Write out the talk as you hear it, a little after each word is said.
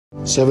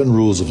7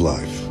 rules of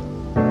life.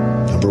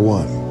 Number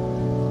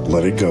 1,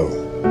 let it go.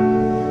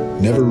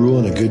 Never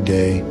ruin a good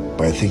day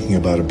by thinking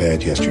about a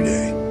bad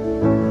yesterday.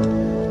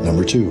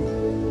 Number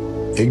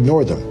 2,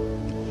 ignore them.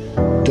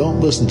 Don't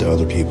listen to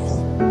other people.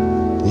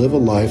 Live a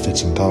life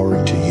that's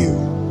empowering to you.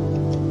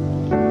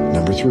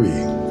 Number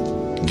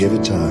 3, give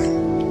it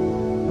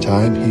time.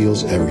 Time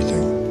heals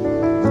everything.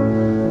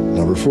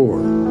 Number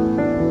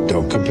 4,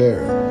 don't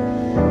compare.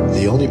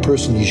 The only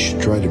person you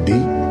should try to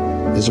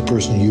beat is the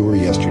person you were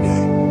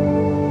yesterday.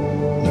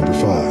 Number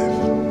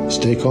 5,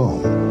 stay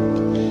calm.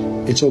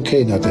 It's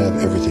okay not to have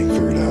everything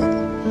figured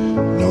out.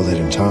 Know that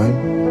in time,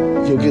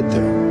 you'll get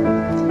there.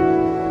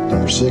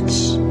 Number 6,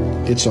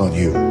 it's on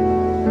you.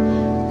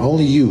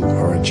 Only you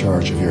are in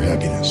charge of your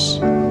happiness.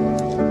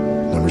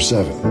 Number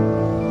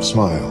 7,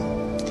 smile.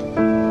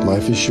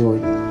 Life is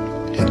short.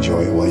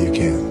 Enjoy it while you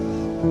can.